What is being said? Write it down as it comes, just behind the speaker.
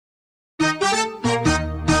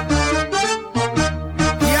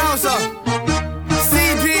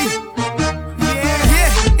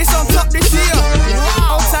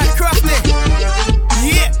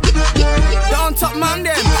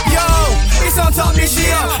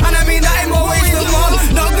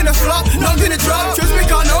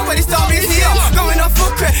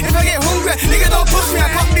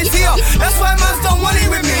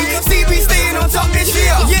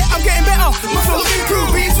My flow's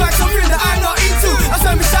improved, beats like something that I'm not into. I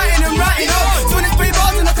start reciting and writing up. So when it's play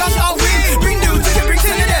bars in the clash, I'll win. Bring new, bring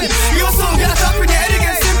 10 of them. Your song get a top in your head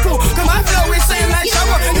again, simple. Cause my flow is saying like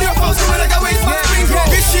shower. And your phone's coming like I waste my spring.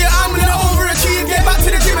 This year I'm gonna overachieve. Get back to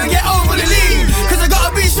the gym and get over the league. Cause I gotta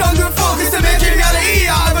be stronger and focused to make reality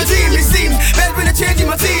out of a dream. It seems better than changing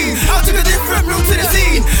my team. I took a different route to the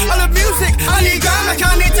scene. I love music, I need grime, like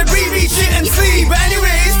I need to breathe, eat shit and sleep. But anyway,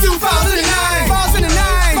 it's 2009.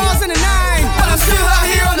 But I'm still out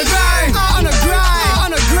here on the grind. On the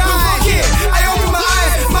grind. But fuck it, I open my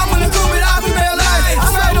eyes. Man wanna go with half in real life. I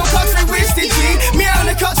swear I don't catch with wasted G. Me on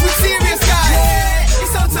the cuts with serious guys. Yeah,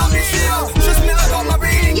 it's on top this year. Trust me, I got my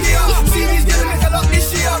reading gear. CV's gonna make a lot this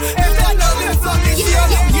year. If that not gonna flop this year.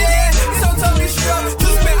 Yeah, it's on top this year.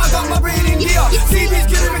 Trust me, I got my reading gear. CV's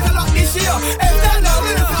gonna make a lot this year. If that not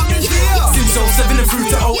gonna flop this year. Since 07 and through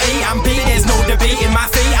to 08, I'm bait, there's no debate in my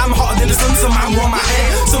fate. I'm hotter than the sun, some man want my head.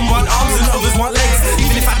 Some want arms and others want legs.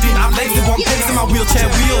 Even if I didn't have legs, they want pegs in my wheelchair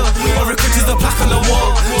wheel. Or a crutch is a plaque on the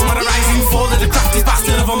wall. It's not a rising fall of the craftiest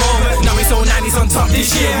bastard of them all. Now it's 09, it's on top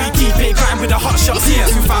this year. We keep it grind with the hot shots here.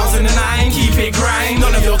 2009, keep it grind.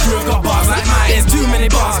 None of your crew have got bars like mine. There's too many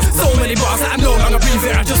bars, so many bars that I no longer breathe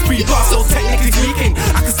it, I just breathe bars. So technically speaking,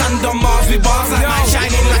 I can stand on Mars with bars like mine,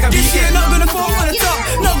 shining like a This year beacon. not gonna fall from the top.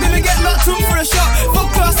 Not gonna get locked up for a shot. Fuck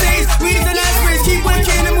class A's, we need the nice ways. Keep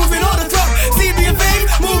working and moving on the top. CB and fame,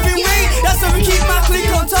 moving weight. That's how we keep my clique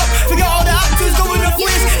on top. Forget all the actors going off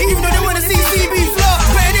ways, even though they wanna see CB flop.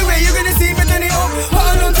 But anyway, you're gonna see me turn it up.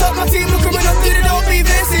 Hot on top, my team look coming up. Did it all be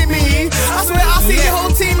there, see me. I swear I see the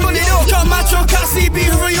whole team run it up. Got my truck, can't CB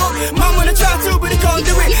hurry up. Man wanna try to, but they can't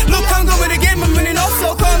do it. Look, I'm going again, I'm running off.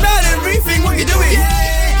 So calm down and rethink what you're doing.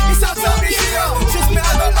 Yeah, it's on top this year. Trust me,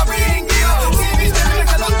 I got my reading gear. CB's gonna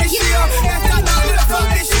make a lot this year. If that not gonna flop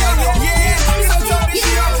this year. Yeah, it's on top this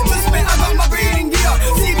year. Trust me, I got my reading gear.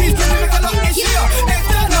 CB's gonna make a lot this year. If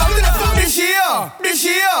that not gonna flop this year. This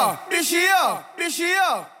year. This year. This year.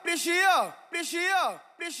 This year. This year.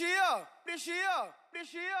 This year. This year.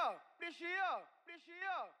 This year. This year.